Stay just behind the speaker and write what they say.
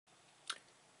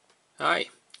Hi.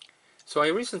 So I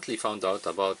recently found out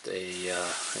about a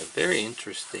very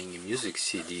interesting music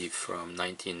CD from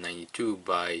 1992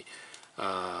 by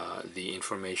the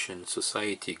Information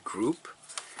Society Group.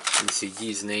 And the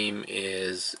CD's name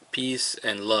is Peace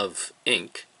and Love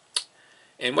Inc.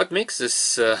 And what makes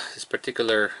this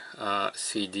particular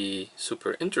CD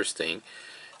super interesting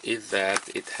is that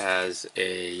it has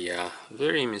a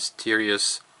very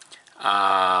mysterious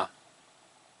uh,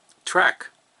 track,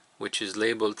 which is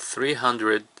labeled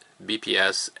 300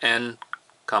 BPS N,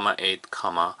 8,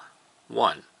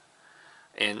 1.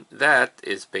 And that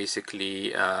is basically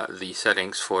the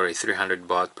settings for a 300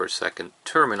 baud per second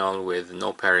terminal with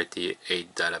no parity,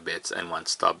 8 data bits, and 1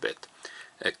 stop bit.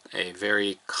 A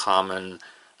very common,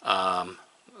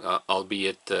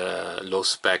 albeit low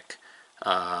spec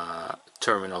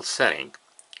terminal setting.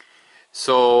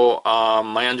 So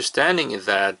my understanding is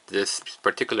that this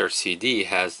particular CD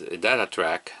has a data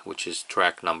track, which is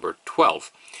track number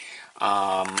 12.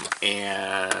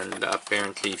 And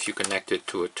apparently if you connect it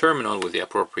to a terminal with the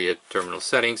appropriate terminal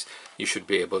settings, you should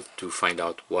be able to find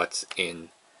out what's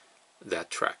in that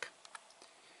track.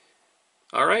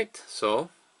 Alright, so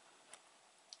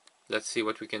let's see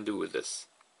what we can do with this.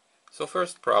 So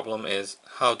first problem is,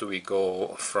 how do we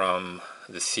go from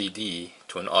the CD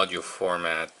to an audio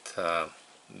format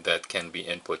that can be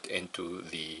input into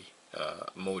the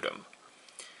modem?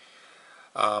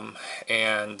 I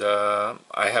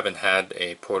haven't had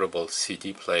a portable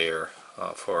CD player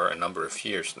for a number of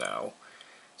years now.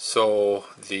 So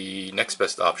the next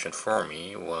best option for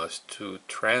me was to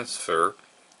transfer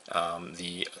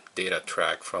the data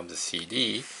track from the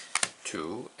CD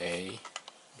to a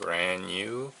brand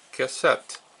new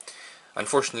cassette.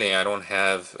 Unfortunately, I don't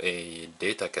have a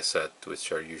data cassette,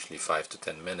 which are usually 5 to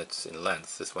 10 minutes in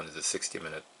length. This one is a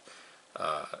 60-minute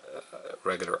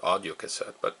regular audio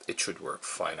cassette, but it should work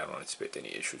fine. I don't anticipate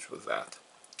any issues with that.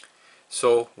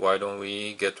 So why don't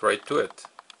we get right to it?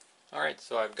 Alright,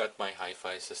 so I've got my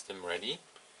hi-fi system ready.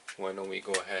 Why don't we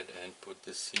go ahead and put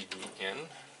the CD in.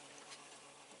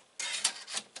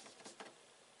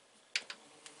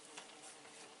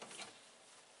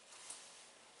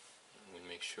 We'll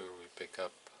make sure we pick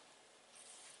up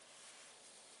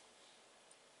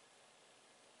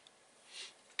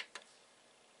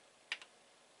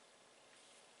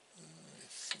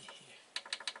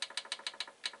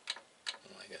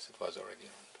I guess it was already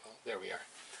on 12. There we are.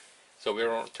 So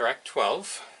we're on track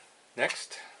 12.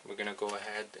 Next, we're going to go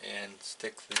ahead and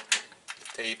stick the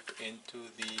tape into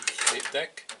the tape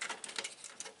deck.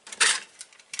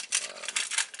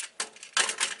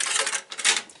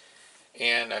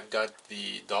 And I've got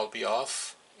the Dolby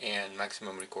off and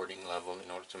maximum recording level in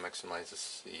order to maximize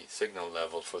the signal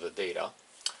level for the data.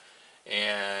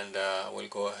 And we'll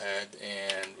go ahead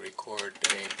and record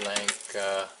a blank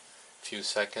few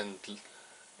second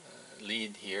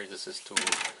lead here. This is to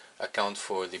account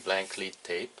for the blank lead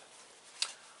tape,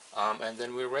 and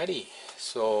then we're ready.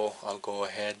 So I'll go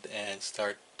ahead and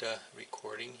start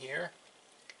recording here,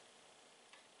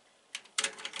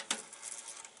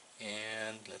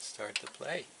 and let's start the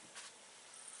play.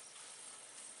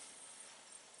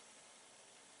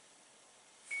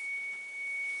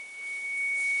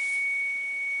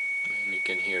 And you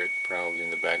can hear it probably in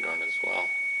the background as well.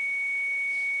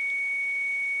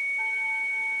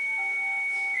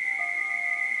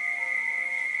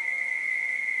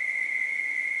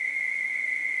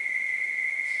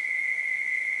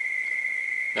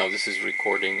 Now this is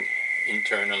recording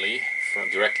internally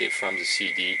directly from the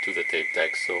CD to the tape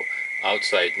deck, so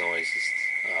outside noises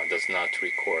does not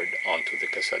record onto the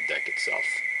cassette deck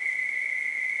itself.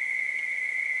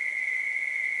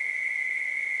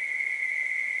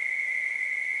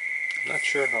 I'm not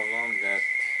sure how long that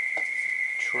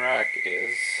track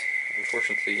is.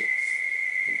 Unfortunately,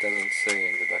 it doesn't say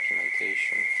in the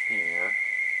documentation here.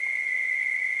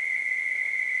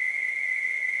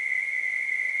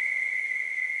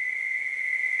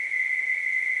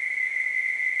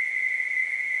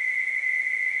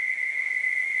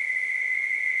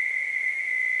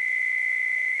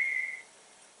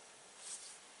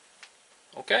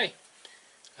 Okay,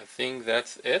 I think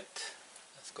that's it.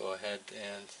 Let's go ahead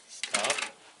and stop.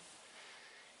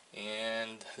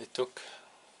 And it took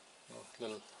a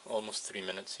little, almost 3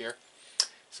 minutes here.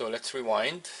 So let's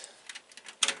rewind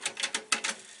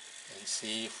and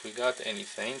see if we got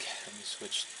anything. Let me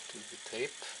switch to the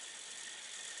tape.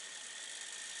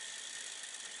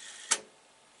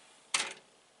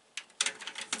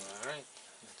 Alright,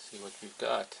 let's see what we've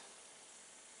got.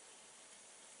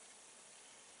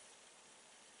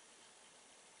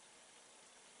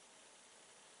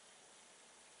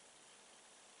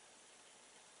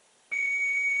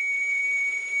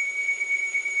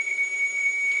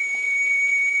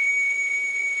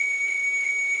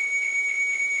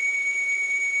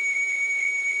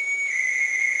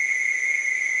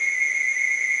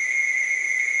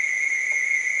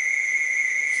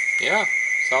 Yeah,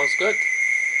 sounds good.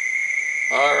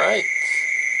 All right.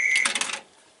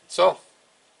 So,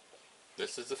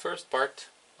 this is the first part.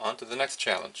 On to the next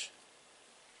challenge.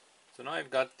 So now I've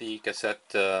got the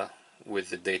cassette with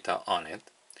the data on it.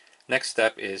 Next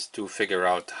step is to figure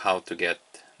out how to get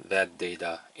that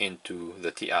data into the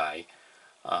TI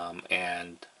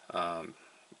and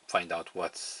find out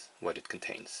what it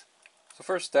contains. So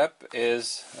first step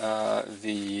is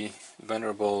the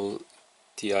venerable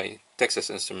TI Texas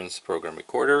Instruments program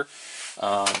recorder.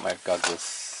 I've got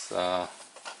this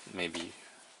maybe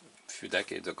a few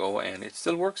decades ago and it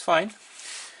still works fine.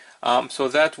 So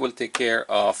that will take care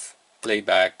of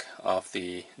playback of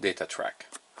the data track.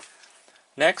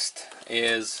 Next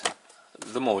is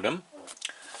the modem.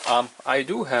 I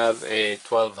do have a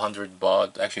 1200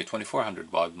 baud, actually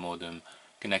 2400 baud modem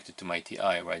connected to my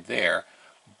TI right there,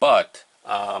 but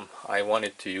I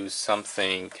wanted to use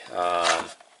something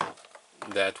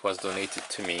that was donated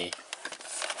to me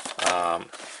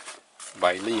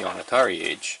by Lee on Atari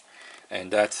Age, and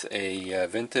that's a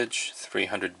vintage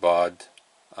 300 baud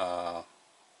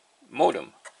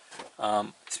modem,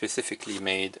 specifically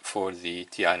made for the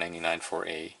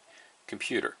TI-99/4A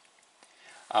computer.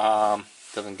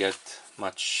 Doesn't get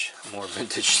much more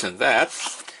vintage than that.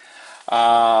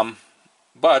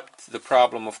 But the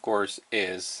problem, of course,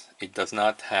 is it does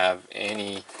not have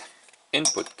any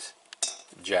input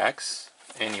jacks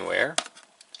anywhere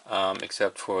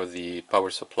except for the power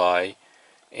supply,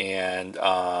 and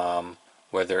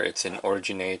whether it's in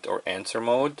originate or answer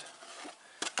mode.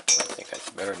 I think it's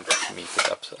better to meet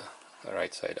it up the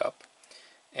right side up.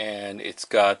 And it's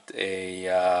got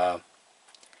a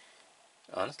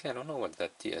honestly, I don't know what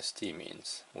that TST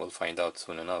means. We'll find out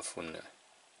soon enough.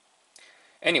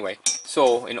 Anyway,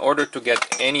 so in order to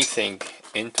get anything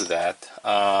into that,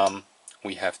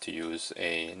 we have to use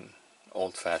an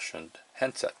old-fashioned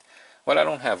handset. Well, I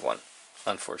don't have one,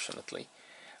 unfortunately.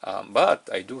 But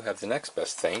I do have the next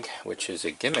best thing, which is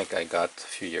a gimmick I got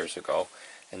a few years ago,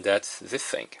 and that's this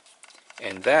thing.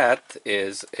 And that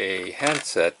is a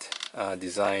handset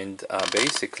designed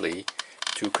basically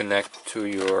to connect to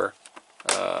your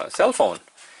cell phone,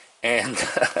 and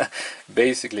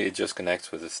basically it just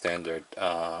connects with a standard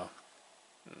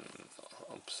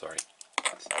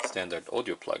standard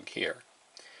audio plug here,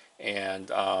 and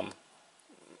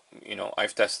you know,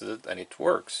 I've tested it and it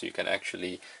works. You can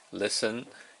actually listen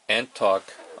and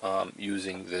talk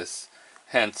using this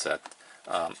handset.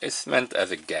 It's meant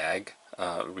as a gag,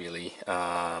 really,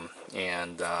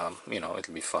 and you know,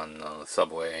 it'll be fun on the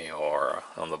subway or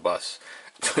on the bus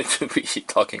to be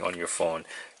talking on your phone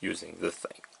using this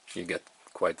thing. You get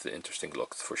quite the interesting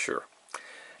looks for sure.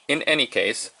 In any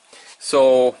case,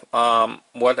 so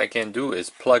what I can do is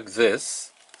plug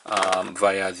this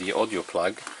via the audio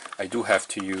plug. I do have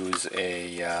to use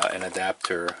an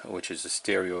adapter, which is a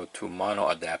stereo to mono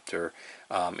adapter,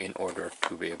 in order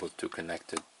to be able to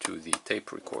connect it to the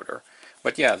tape recorder.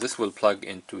 But yeah, this will plug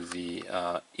into the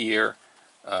ear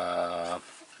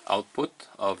output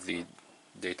of the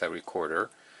data recorder,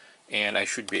 and I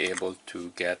should be able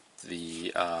to get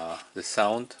the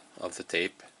sound of the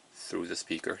tape through the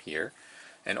speaker here.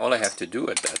 And all I have to do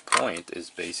at that point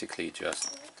is basically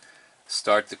just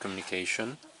start the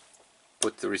communication,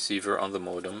 put the receiver on the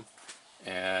modem,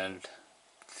 and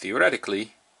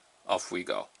theoretically off we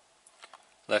go.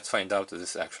 Let's find out if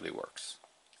this actually works.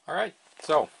 Alright,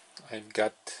 so I've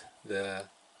got the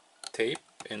tape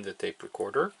in the tape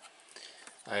recorder.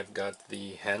 I've got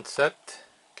the handset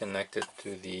connected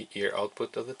to the ear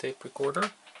output of the tape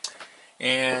recorder,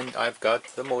 and I've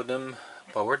got the modem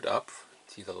powered up.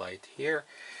 See the light here.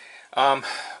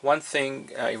 One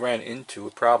thing I ran into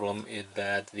a problem is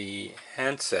that the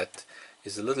handset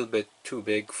is a little bit too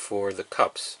big for the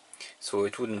cups, so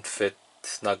it wouldn't fit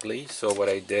snugly. So what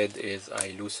I did is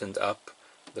I loosened up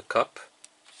the cup,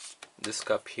 this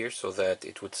cup here, so that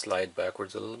it would slide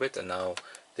backwards a little bit, and now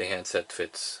the handset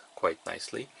fits quite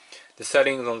nicely. The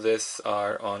settings on this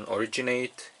are on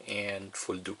originate and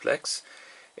full duplex.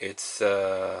 It's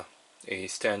a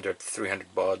standard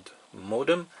 300 baud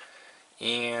modem,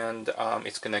 and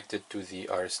it's connected to the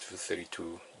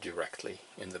RS-232 directly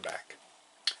in the back.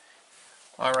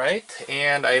 Alright,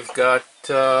 and I've got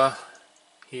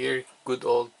here good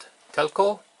old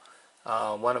Telco,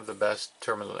 one of the best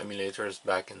terminal emulators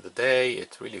back in the day.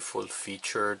 It's really full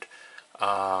featured.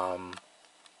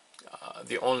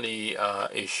 The only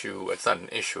issue, it's not an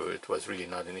issue, it was really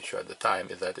not an issue at the time,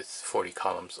 is that it's 40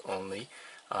 columns only.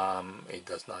 It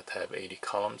does not have 80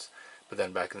 columns, but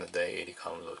then back in the day 80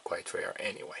 columns was quite rare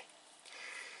anyway.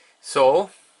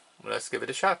 So let's give it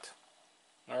a shot.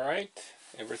 Alright,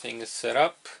 everything is set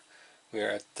up. We're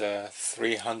at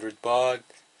 300 baud,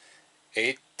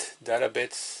 8 data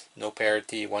bits, no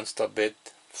parity, 1 stop bit,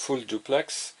 full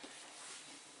duplex.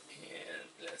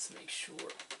 And let's make sure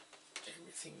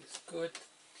everything is good.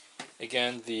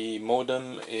 Again, the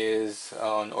modem is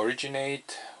on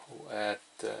originate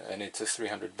and it's a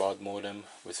 300 baud modem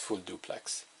with full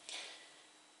duplex.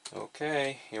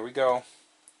 Okay, here we go.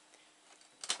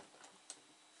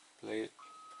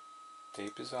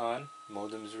 Tape is on,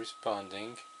 modem is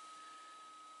responding.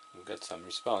 We've got some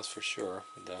response for sure.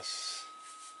 Thus,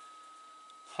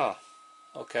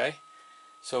 okay.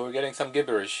 So we're getting some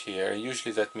gibberish here.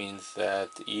 Usually that means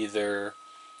that either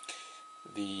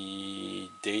the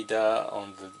data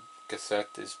on the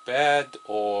cassette is bad,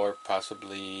 or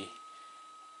possibly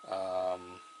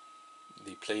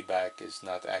the playback is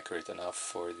not accurate enough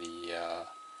for the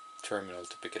terminal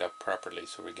to pick it up properly,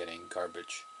 so we're getting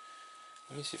garbage.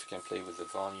 Let me see if I can play with the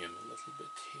volume a little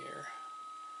bit here.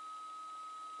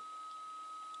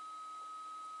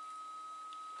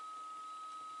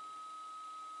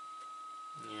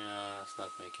 Yeah, it's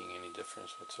not making any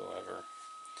difference whatsoever.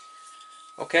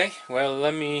 Okay, well,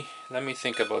 let me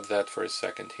think about that for a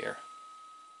second here.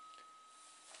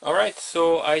 Alright,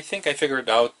 so I think I figured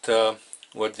out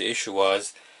what the issue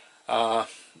was.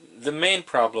 The main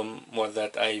problem was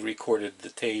that I recorded the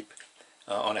tape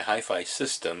on a hi-fi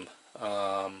system,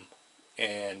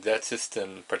 and that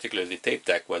system, particularly the tape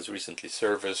deck, was recently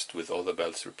serviced with all the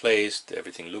belts replaced,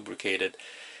 everything lubricated,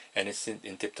 and it's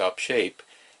in tip-top shape.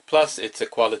 Plus, it's a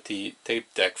quality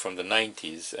tape deck from the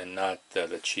 90s and not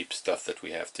the cheap stuff that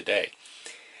we have today.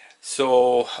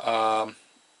 So,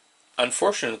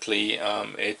 unfortunately,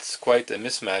 it's quite a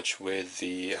mismatch with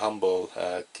the humble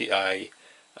TI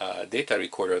data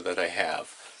recorder that I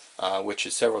have, which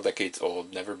is several decades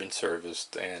old, never been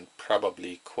serviced, and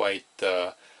probably quite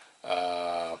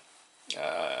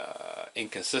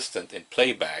inconsistent in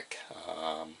playback.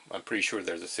 I'm pretty sure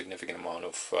there's a significant amount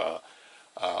of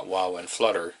wow and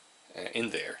flutter in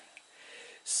there.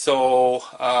 So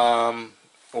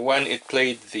when it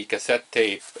played the cassette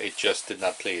tape, it just did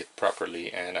not play it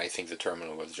properly, and I think the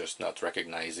terminal was just not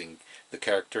recognizing the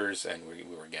characters, and we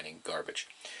were getting garbage.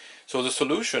 So the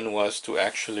solution was to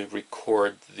actually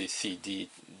record the CD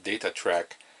data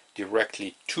track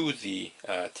directly to the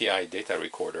TI data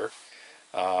recorder,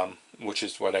 which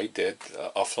is what I did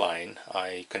offline.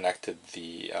 I connected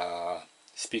the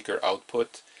speaker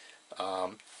output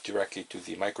directly to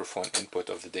the microphone input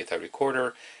of the data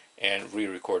recorder and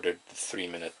re-recorded the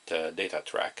 3-minute data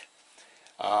track.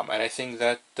 And I think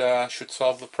that should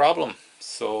solve the problem.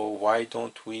 So why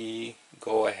don't we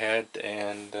go ahead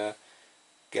and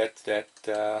get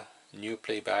that new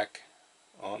playback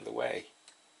on the way.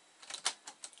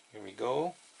 Here we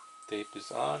go. Tape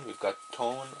is on. We've got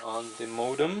tone on the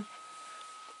modem.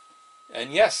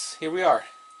 And yes, here we are.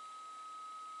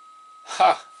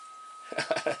 Ha!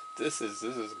 This is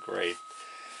great.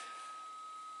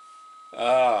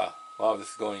 Wow,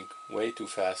 this is going way too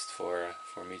fast for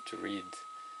me to read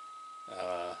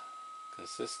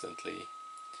consistently.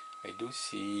 I do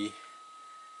see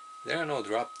there are no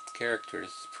dropped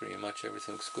characters. Pretty much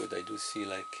everything looks good. I do see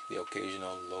like the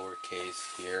occasional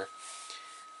lowercase here.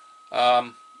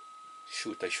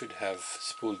 Shoot, I should have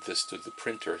spooled this to the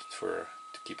printer to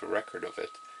keep a record of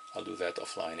it. I'll do that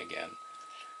offline again.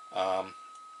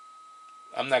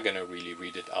 I'm not going to really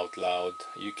read it out loud.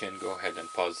 You can go ahead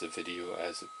and pause the video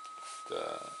as it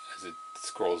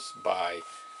scrolls by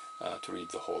to read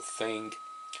the whole thing.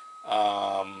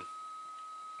 Yeah,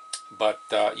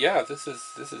 this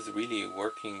is really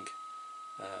working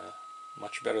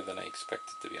much better than I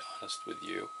expected, to be honest with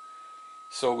you.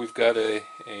 So we've got a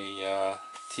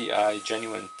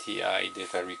genuine TI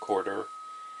data recorder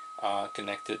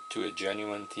connected to a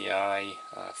genuine TI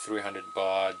 300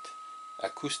 baud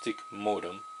acoustic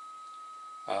modem,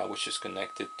 which is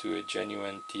connected to a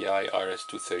genuine TI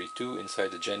RS-232 inside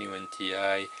the genuine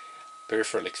TI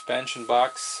peripheral expansion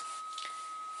box,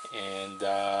 and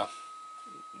the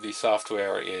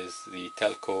software is the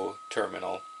telco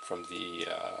terminal from the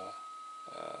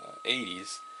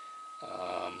 80s,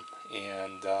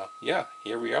 yeah,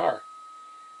 here we are.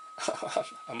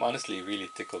 I'm honestly really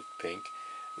tickled pink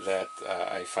that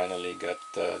I finally got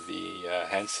the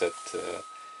handset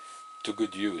to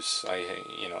good use.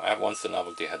 Once the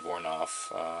novelty had worn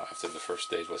off, after the first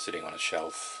day it was sitting on a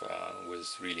shelf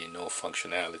with really no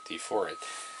functionality for it,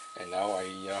 and now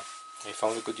I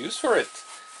found a good use for it.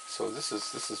 So this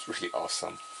is really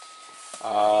awesome.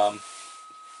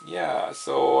 Yeah,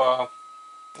 so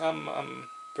I'm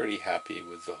pretty happy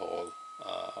with the whole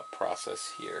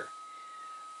process here.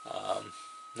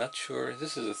 Not sure,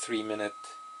 this is a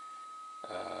 3-minute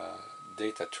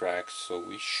data track, so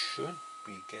we should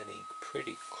be getting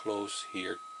pretty close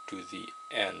here to the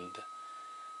end.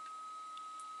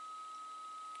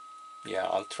 Yeah,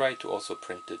 I'll try to also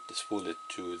print it, spool it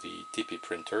to the TP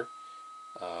printer,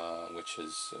 which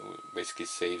is basically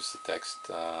saves the text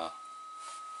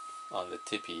on the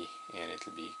TP, and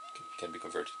can be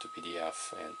converted to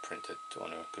PDF and printed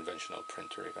on a conventional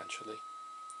printer eventually.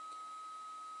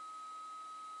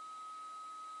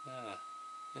 Yeah,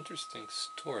 interesting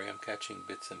story. I'm catching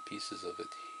bits and pieces of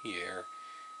it here.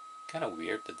 Kind of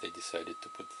weird that they decided to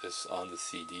put this on the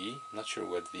CD. Not sure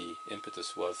what the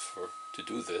impetus was to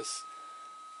do this.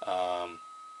 Yeah,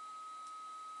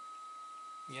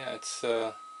 it's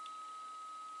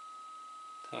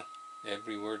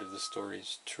every word of the story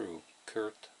is true.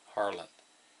 Kurt Harlan.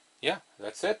 Yeah,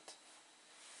 that's it.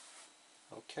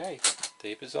 Okay,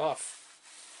 tape is off.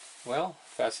 Well,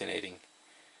 fascinating.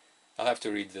 I'll have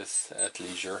to read this at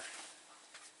leisure.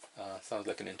 Sounds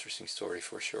like an interesting story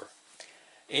for sure.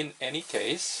 In any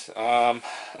case,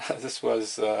 this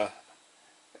was an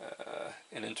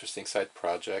interesting side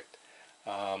project,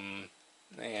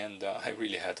 and I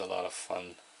really had a lot of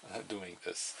fun doing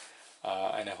this,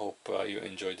 and I hope you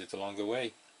enjoyed it along the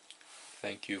way.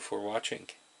 Thank you for watching.